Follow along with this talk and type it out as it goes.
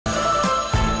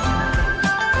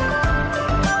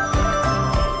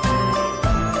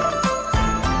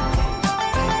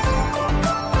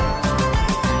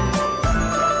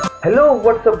Hello,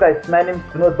 what's up guys? My name is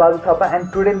Vinod Babu Thapa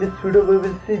and today in this video we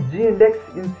will see Zindex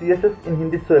in CSS in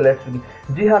Hindi. So let's begin.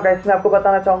 जी हाँ guys, मैं आपको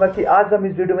बताना चाहूँगा कि आज हम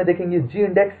इस वीडियो में देखेंगे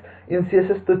Zindex इन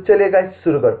CSS। तो चलिए गाइस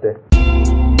शुरू करते हैं।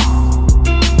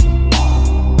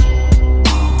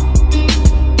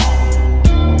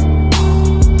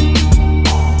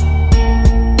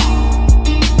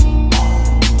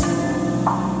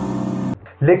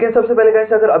 लेकिन सबसे पहले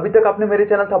गाइस, अगर अभी तक आपने मेरे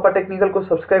चैनल थापा टेक्निकल को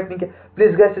सब्सक्राइब नहीं किया,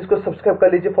 प्लीज गाइस इसको सब्सक्राइब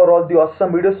कर लीजिए for all the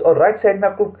awesome videos. और राइट साइड में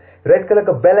आपको रेड कलर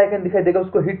का बेल आइकन दिखाई देगा,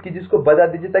 उसको हिट कीजिए, उसको बजा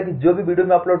दीजिए ताकि जो भी वीडियो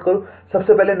मैं अपलोड करूं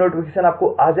सबसे पहले नोटिफिकेशन आपको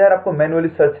आ जाए और आपको मैनुअली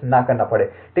सर्च ना करना पड़े।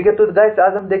 ठीक है, तो गाइस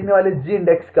आज हम देखने वाले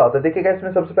Zindex क्या होता है। देखिए गाइस,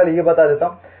 मैं सबसे पहले ये बता देता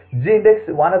हूँ, Zindex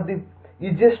one of the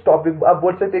easiest topic, आप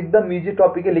बोल सकते एकदम इजी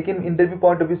टॉपिक है, लेकिन इंटरव्यू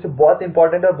पॉइंट ऑफ व्यू से बहुत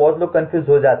इंपॉर्टेंट है और बहुत लोग कंफ्यूज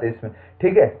हो जाते हैं इसमें।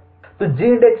 ठीक है, तो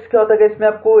Zindex क्या होता है, इसमें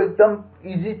आपको एकदम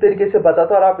इजी तरीके से बताता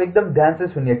हूं और आप एकदम ध्यान से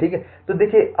सुनिए। ठीक है, तो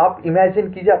देखिए आप इमेजिन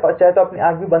कीजिए, आप चाहे तो अपनी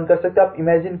आंख भी बंद कर सकते हो। आप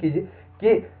इमेजिन कीजिए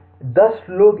कि 10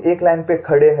 लोग एक लाइन पे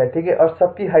खड़े हैं, ठीक है, और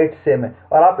सबकी हाइट सेम है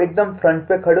और आप एकदम फ्रंट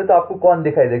पे खड़े हो, तो आपको कौन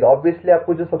दिखाई देगा? ऑब्वियसली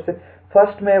आपको जो सबसे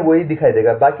फर्स्ट में है वही दिखाई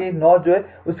देगा, बाकी 9 जो है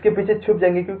उसके पीछे छुप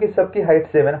जाएंगे क्योंकि सबकी हाइट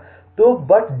सेम है ना। तो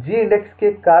बट Zindex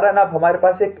के कारण अब हमारे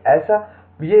पास एक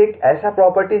ऐसा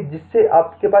प्रॉपर्टी जिससे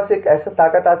आपके पास एक ऐसा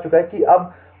ताकत आ चुका है कि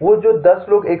अब वो जो 10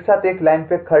 लोग एक साथ एक लाइन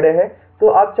पे खड़े हैं, तो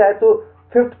आप चाहे तो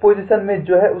 5th पोजीशन में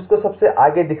जो है उसको सबसे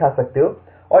आगे दिखा सकते हो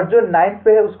और जो 9th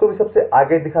पे है उसको भी सबसे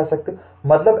आगे दिखा सकते हो।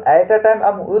 मतलब एट अ टाइम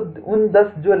हम उन 10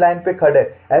 जो लाइन पे खड़े हैं,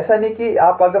 ऐसा नहीं कि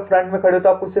आप अगर फ्रंट में खड़े हो तो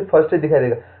आपको सिर्फ फर्स्ट ही दिखाई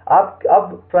देगा। आप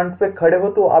अब फ्रंट पे खड़े हो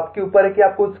तो आपके ऊपर है कि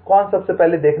आपको कौन सबसे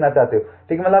पहले देखना चाहते हो।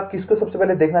 ठीक है, मतलब आप किसको सबसे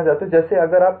पहले देखना चाहते हो। जैसे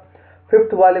अगर आप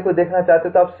 5th वाले को देखना चाहते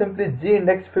हो तो आप सिंपली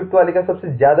Zindex 5th वाले का सबसे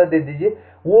ज्यादा दे दीजिए,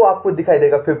 वो आपको दिखाई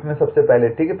देगा 5th में सबसे पहले।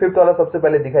 ठीक है, 5th वाला सबसे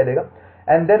पहले दिखाई देगा।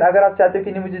 एंड देन अगर आप चाहते हो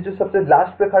कि नहीं मुझे जो सबसे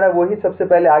लास्ट पे खड़ा है वही सबसे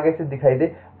पहले आगे से दिखाई दे,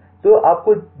 तो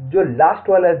आपको जो लास्ट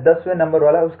वाला है 10वें नंबर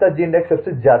वाला उसका Zindex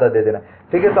सबसे ज्यादा दे देना।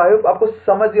 ठीक है, तो आई होप आपको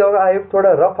समझ गया होगा, आई होप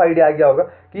थोड़ा रफ आइडिया आ गया होगा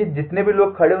कि जितने भी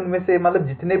लोग खड़े उनमें से, मतलब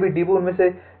जितने भी डिप उनमें से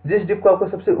जिस डिप को आपको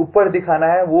सबसे ऊपर दिखाना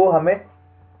है वो हमें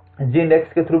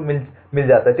Zindex के थ्रू मिल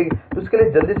जाता है। ठीक है, तो उसके लिए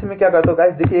जल्दी से मैं क्या करता हूँ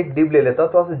गाइस, देखिए एक डिप ले लेता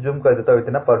हूँ, थोड़ा सा जूम कर देता हूँ,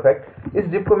 इतना परफेक्ट। इस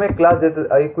डिप को मैं क्लास दे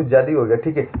देता हूँ, कुछ ज्यादा ही हो गया।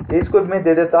 ठीक है, इसको मैं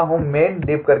दे देता हूँ मेन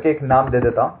डिप करके एक नाम दे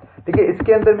देता हूँ। ठीक है,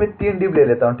 इसके अंदर मैं 3 डिप ले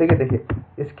लेता हूँ। ठीक है, देखिए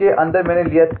इसके अंदर मैंने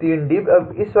लिया 3 डिप।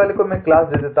 अब इस वाले को मैं क्लास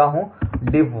दे देता हूँ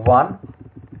डिप 1।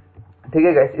 ठीक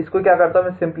है गाइस, इसको क्या करता हूँ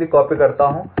मैं सिंपली कॉपी करता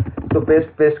हूँ, तो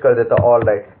पेस्ट कर देता हूँ। ऑल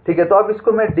राइट, ठीक है, तो अब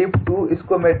इसको मैं डिप 2,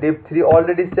 इसको मैं डिप 3।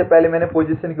 ऑलरेडी इससे पहले मैंने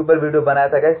पोजीशन के ऊपर वीडियो बनाया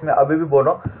था गाइस, मैं अभी भी बोल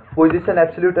रहा हूँ पोजीशन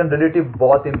एब्सोल्यूट एंड रिलेटिव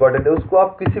बहुत इंपॉर्टेंट है, उसको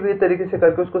आप किसी भी तरीके से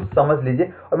करके उसको समझ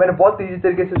लीजिए और मैंने बहुत ईजी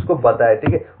तरीके से उसको बताया।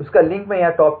 ठीक है, उसका लिंक मैं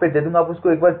यहाँ टॉप पे दे दूंगा, आप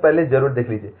उसको एक बार पहले जरूर देख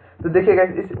लीजिए। तो देखिए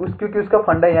गाइस, क्योंकि उसका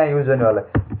फंडा यहाँ यूज होने वाला है।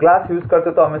 क्लास यूज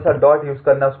करते तो हमेशा डॉट यूज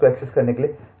करना उसको एक्सेस करने के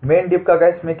लिए। मेन डिप का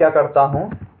गाइस मैं क्या करता हूँ,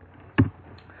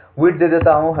 विड्थ दे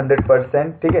देता हूँ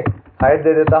 100%। ठीक है, हाइट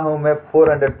दे देता हूँ मैं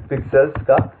 400 पिक्सल्स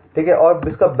का। ठीक है, और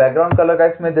इसका बैकग्राउंड कलर का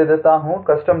इसमें दे देता हूँ,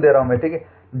 कस्टम दे रहा हूँ मैं। ठीक है,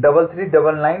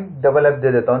 3399FF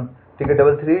दे देता हूँ। ठीक है,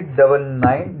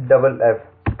 3399FF।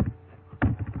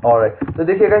 ऑलराइट, तो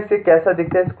देखिए गाइस ये कैसा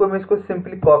दिखता है। इसको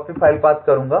सिंपली कॉपी फाइल पाथ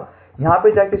करूंगा, यहाँ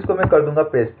पे जाके इसको मैं कर दूंगा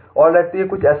पेस्ट। ऑलराइट, तो ये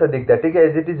कुछ ऐसा दिखता है। ठीक है,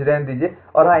 एज इट इज रहने दीजिए।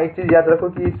 और हाँ, एक चीज याद रखो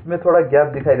कि इसमें थोड़ा गैप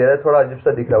दिखाई दे रहा है, थोड़ा अजीब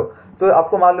सा दिख रहा हो, तो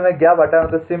आपको मालूम है गैप हटाना,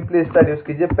 तो सिंपली स्टार यूज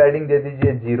कीजिए, पैडिंग दे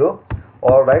दीजिए 0।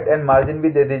 और राइट, एंड मार्जिन भी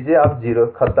दे दीजिए आप 0।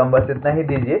 खत्म, बस इतना ही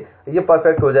दीजिए, ये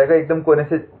परफेक्ट हो जाएगा एकदम कोने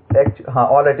से। हाँ,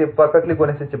 ऑलराइट, ये परफेक्टली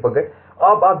कोने से चिपक गए।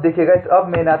 अब आप देखिएगा, अब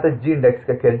मैंने आता है Zindex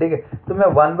का खेल। ठीक है, तो मैं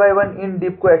 1 by 1 इन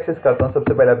डिप को एक्सेस करता हूँ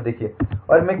सबसे पहले। आप देखिए,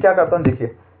 और मैं क्या करता हूँ,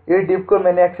 देखिए ये डिप को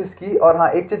मैंने एक्सेस की, और हाँ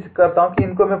एक चीज करता हूँ कि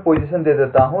इनको मैं पोजीशन दे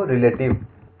देता हूँ रिलेटिव।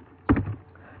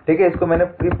 ठीक है, इसको मैंने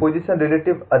पोजीशन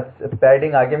रिलेटिव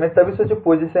पैडिंग आगे मैं तभी सोचो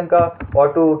पोजीशन का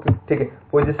ऑटो। ठीक है,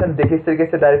 पोजीशन देखिए इस तरीके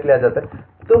से डायरेक्टली आ जाता है।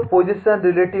 तो पोजीशन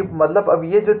रिलेटिव मतलब अब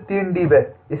ये जो 3 डिप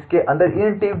है इसके अंदर,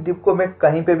 इन डिप को मैं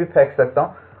कहीं पे भी फेंक सकता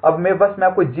हूँ। अब मैं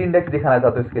आपको Zindex दिखाना चाहता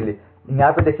हूँ, इसके लिए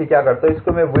यहाँ पे देखिए क्या करता हूँ,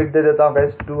 इसको मैं विड्थ दे देता हूँ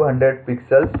गाइस 200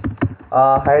 पिक्सल्स।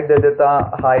 हाइट दे देता हूँ,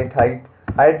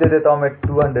 हाइट दे देता हूँ मैं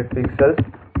 200 पिक्सल्स।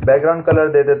 बैकग्राउंड कलर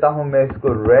दे देता हूँ मैं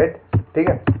इसको रेड। ठीक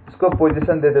है, इसको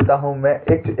पोजीशन दे देता हूँ मैं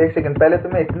एक सेकंड पहले तो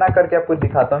मैं इतना करके आपको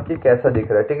दिखाता हूँ कि कैसा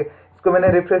दिख रहा है। ठीक है, इसको मैंने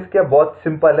रिफ्रेश किया, बहुत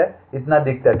सिंपल है, इतना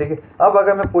दिखता है। ठीक है, अब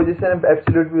अगर मैं पोजीशन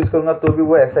एब्सोल्यूट भी यूज करूंगा तो भी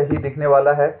वो ऐसा ही दिखने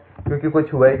वाला है, क्योंकि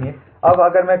कुछ हुआ ही नहीं। अब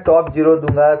अगर मैं टॉप 0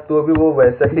 दूंगा तो भी वो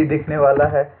वैसा ही दिखने वाला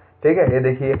है। ठीक है, ये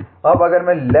देखिए, अब अगर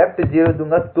मैं लेफ्ट 0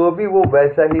 दूंगा तो भी वो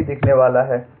वैसा ही दिखने वाला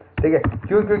है। ठीक है,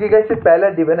 क्योंकि कैसे पहला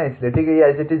डिप है ना, इसलिए। ठीक है, ये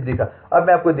एज इट इज दिखा। अब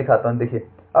मैं आपको दिखाता हूँ, देखिए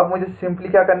अब मुझे सिंपली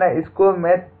क्या करना है, इसको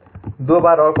मैं 2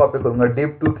 बार और कॉपी करूंगा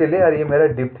डिप 2 के लिए और ये मेरा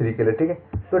डिप 3 के लिए। ठीक है,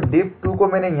 तो डिप 2 को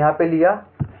मैंने यहाँ पे लिया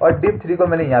और डिप 3 को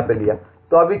मैंने यहाँ पे लिया।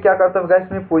 तो अभी क्या करता हूँ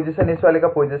गाइस, मैं पोजीशन इस वाले का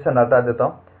पोजीशन हटा देता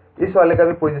हूँ, इस वाले का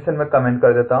भी पोजीशन में कमेंट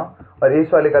कर देता हूँ, और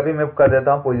इस वाले का भी मैं कर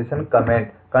देता हूँ position comment,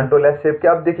 control S save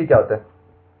किया। अब देखिए क्या होता है।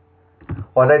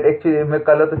 ऑलराइट, एक चीज मैं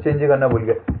कलर तो चेंज ही करना भूल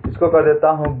गया, इसको कर देता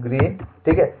हूँ ग्रीन,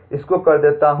 ठीक है, इसको कर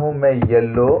देता हूँ मैं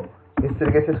येलो, इस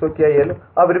तरीके से इसको किया येलो।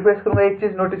 अब रिफ्रेश करूंगा, एक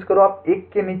चीज नोटिस करो आप, एक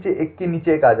के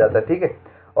नीचे एक आ जाता है, ठीक है।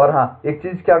 और हाँ, एक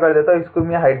चीज क्या कर देता हूँ, इसको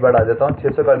मैं हाइट बढ़ा देता हूँ,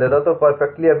 600 कर देता हूँ, तो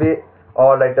परफेक्टली अभी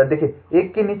ऑलराइट। देखिए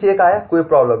एक के नीचे एक आया, कोई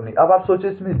प्रॉब्लम नहीं। अब आप सोचो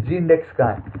इसमें जी इंडेक्स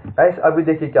कहाँ है गाइस। अभी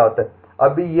देखिए क्या होता है,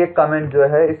 अभी ये कमेंट जो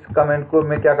है, इस कमेंट को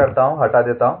मैं क्या करता हूँ, हटा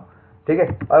देता हूँ, ठीक है।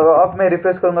 अब मैं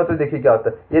रिफ्रेश करूंगा तो देखिए क्या होता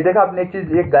है, ये देखा आपने, एक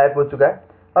चीज एक गायब हो चुका है।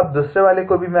 अब दूसरे वाले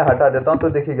को भी मैं हटा देता हूँ, तो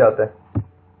देखिए क्या होता है,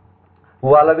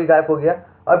 वो वाला भी गायब हो गया।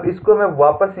 अब इसको मैं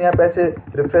वापस यहाँ पे ऐसे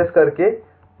रिफ्रेश करके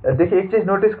देखिए, एक चीज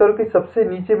नोटिस करो कि सबसे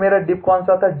नीचे मेरा डिप कौन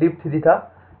सा था, डिप 3 था,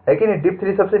 है कि नहीं, डिप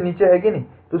 3 सबसे नीचे है कि नहीं।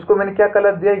 तो उसको मैंने क्या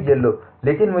कलर दिया, येलो,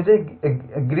 लेकिन मुझे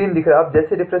ग्रीन दिख रहा है। अब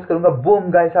जैसे रिफ्रेश करूंगा,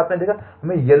 बूम गाइस, आपने देखा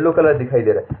हमें येलो कलर दिखाई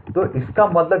दे रहा है। तो इसका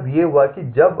मतलब ये हुआ कि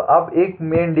जब आप एक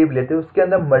मेन डिप लेते हो, उसके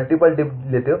अंदर मल्टीपल डिप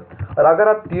लेते हो, और अगर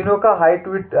आप तीनों का हाइट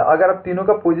विड्थ, अगर आप तीनों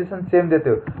का पोजीशन सेम देते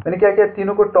हो, मैंने क्या किया,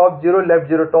 तीनों को top 0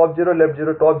 left 0 top 0 left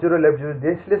 0 top 0 left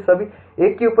 0, इसलिए सभी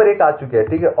एक के ऊपर एक आ चुके हैं,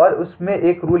 ठीक है। और उसमें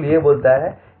एक रूल ये बोलता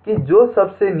है कि जो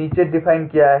सबसे नीचे डिफाइन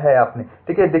किया है आपने,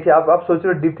 ठीक है। देखिए आप सोच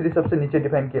रहे हो डिप 3 सबसे नीचे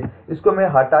डिफाइन किया, इसको मैं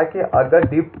हटा के अगर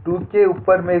डिप 2 के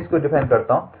ऊपर मैं इसको डिफाइन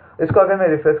करता हूँ, इसको अगर मैं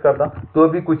रिफ्रेश करता हूँ तो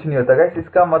भी कुछ नहीं होता गाइस।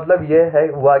 इसका मतलब ये है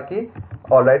हुआ कि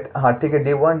ऑलराइट, हाँ ठीक है,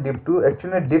 डिप 1 डिप 2,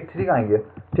 एक्चुअली में डिप 3 कहाँ गया,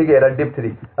 ठीक है, डिप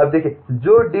 3। अब देखिए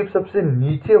जो डिप सबसे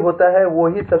नीचे होता है वो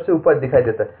ही सबसे ऊपर दिखाई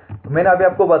देता है। मैंने अभी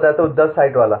आपको बताया था 10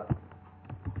 हाइट वाला,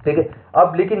 ठीक है।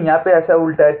 अब लेकिन यहाँ पे ऐसा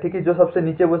उल्टा है, ठीक है, जो सबसे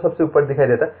नीचे वो सबसे ऊपर दिखाई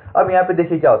देता है। अब यहाँ पे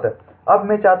देखिए क्या होता है, अब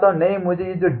मैं चाहता हूँ नहीं, मुझे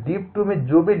ये जो डिप 2 में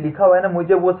जो भी लिखा हुआ है ना,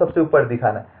 मुझे वो सबसे ऊपर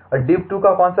दिखाना है। और डिप 2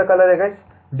 का कौन सा कलर है गाइस,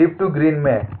 डिप 2 ग्रीन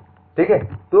में है, ठीक है।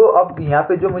 तो अब यहाँ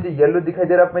पे जो मुझे येलो दिखाई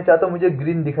दे रहा है, अब मैं चाहता हूँ मुझे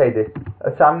ग्रीन दिखाई दे,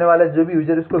 सामने वाला जो भी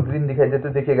यूजर उसको ग्रीन दिखाई दे। तो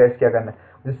देखिए गाइस क्या करना है,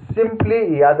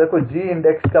 सिंपली याद रखो जी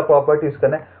इंडेक्स का प्रॉपर्टी यूज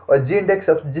करना है, और जी इंडेक्स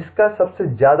जिसका सबसे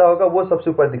ज्यादा होगा वो सबसे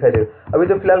ऊपर दिखाई देगा। अभी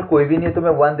तो फिलहाल कोई भी नहीं है, तो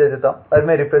मैं 1 दे देता हूँ और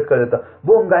मैं रिफ्रेश कर देता हूँ,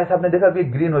 बूम गाइस, आपने देखा अभी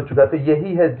ग्रीन हो चुका। तो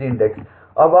यही है जी इंडेक्स।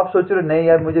 अब आप सोच रहे हो नहीं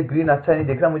यार मुझे ग्रीन अच्छा नहीं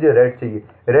दिख रहा, मुझे रेड चाहिए।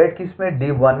 रेड किसमें,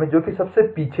 डिप 1 में, जो कि सबसे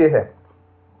पीछे है,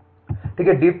 ठीक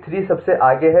है। डिप 3 सबसे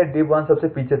आगे है, डिप 1 सबसे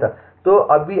पीछे था। तो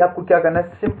अभी आपको क्या करना है,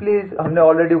 सिंपली हमने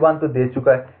ऑलरेडी 1 तो दे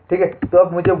चुका है, ठीक है। तो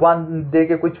अब मुझे 1 दे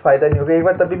के कुछ फायदा नहीं होगा, एक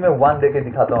बार तभी मैं 1 दे के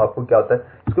दिखाता हूँ आपको क्या होता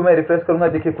है। इसको मैं रिफ्रेश करूंगा,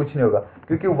 देखिए कुछ नहीं होगा,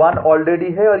 क्योंकि 1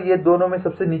 ऑलरेडी है, और ये दोनों में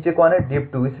सबसे नीचे कौन है, डिप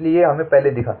 2, इसलिए हमें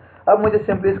पहले दिखा। अब मुझे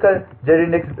सिंपली इसका जेड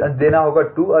इंडेक्स देना होगा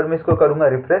 2, और मैं इसको करूंगा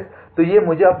रिफ्रेश, तो ये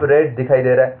मुझे अब रेड दिखाई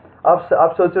दे रहा है। अब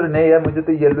आप सोच रहे नहीं यार मुझे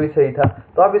तो येलो ही सही था,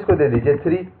 तो आप इसको दे दीजिए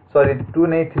 3, सॉरी 2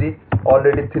 नहीं 3,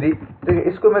 ऑलरेडी 3, ठीक है।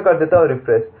 इसको मैं कर देता हूँ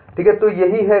रिफ्रेश, ठीक है। तो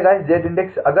यही है गाइस जेड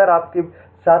इंडेक्स। अगर आपके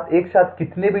साथ एक साथ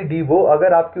कितने भी डिप हो,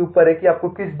 अगर आपके ऊपर है कि आपको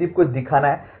किस डिप को दिखाना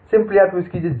है, सिंपली आप यूज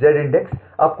कीजिए जेड इंडेक्स,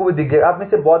 आपको वो दिख जाएगा। आप में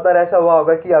से बहुत बार ऐसा हुआ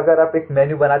होगा कि अगर आप एक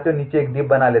मेन्यू बनाते हो, नीचे एक डिप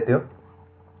बना लेते हो,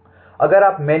 अगर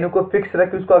आप मेन्यू को फिक्स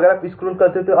रख के उसको अगर आप स्क्रॉल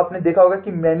करते हो, तो आपने देखा होगा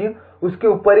कि मेन्यू उसके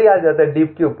ऊपर ही आ जाता है,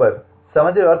 डिप के ऊपर,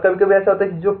 समझ रहे हो। और कभी कभी ऐसा होता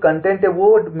है कि जो कंटेंट है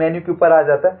वो मेन्यू के ऊपर आ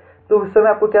जाता है, तो उस समय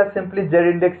आपको क्या सिंपली जेड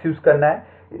इंडेक्स यूज करना है,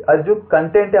 और जो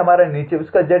कंटेंट है हमारा नीचे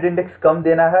उसका जेड इंडेक्स कम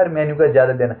देना है और मेन्यू का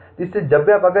ज्यादा देना है। इससे जब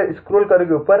भी आप अगर स्क्रॉल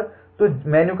करोगे ऊपर, तो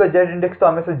मेन्यू का जेड इंडेक्स तो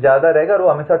हमेशा ज्यादा रहेगा, और वो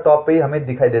हमेशा टॉप पे ही हमें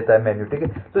दिखाई देता है मेन्यू, ठीक है।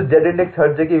 तो जेड इंडेक्स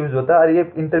हर जगह यूज होता है, और ये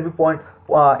इंटरव्यू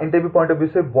पॉइंट ऑफ व्यू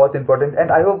से बहुत important.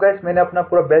 And I hope guys मैंने अपना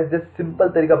पूरा बेस्ट जस्ट सिंपल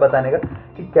तरीका बताने का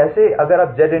कि कैसे अगर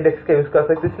आप जेड इंडेक्स का यूज कर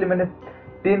सकते, इसलिए मैंने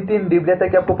 3 डिप लिया था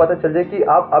कि आपको पता चल जाए कि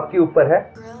आपके ऊपर है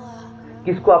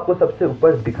किसको आपको सबसे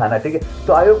ऊपर दिखाना है, ठीक है।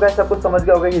 तो आई होप गाइस आपको समझ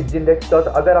गया होगा ये ज़िंडेक्स का।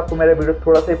 तो अगर आपको मेरा वीडियो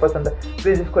थोड़ा सा ही पसंद है,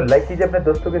 प्लीज इसको लाइक कीजिए, अपने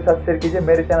दोस्तों के साथ शेयर कीजिए,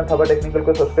 मेरे चैनल थापा टेक्निकल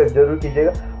को सब्सक्राइब जरूर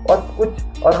कीजिएगा।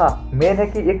 और हाँ, मेन है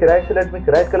कि एक राइट साइड में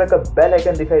राइट कलर का बेल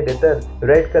आइकन दिखाई देता है,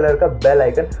 रेड कलर का बेल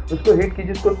आइकन, उसको हिट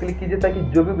कीजिए, उसको क्लिक कीजिए, ताकि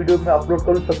जो भी वीडियो मैं अपलोड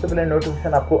करूँ सबसे पहले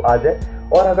नोटिफिकेशन आपको आ जाए।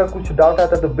 और अगर कुछ डाउट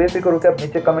आता है तो बेफिक्र होकर आप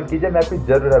नीचे कमेंट कीजिए, मैं आपकी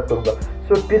जरूर हेल्प करूंगा।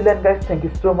 So till then guys, thank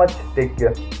you so much, take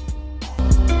care.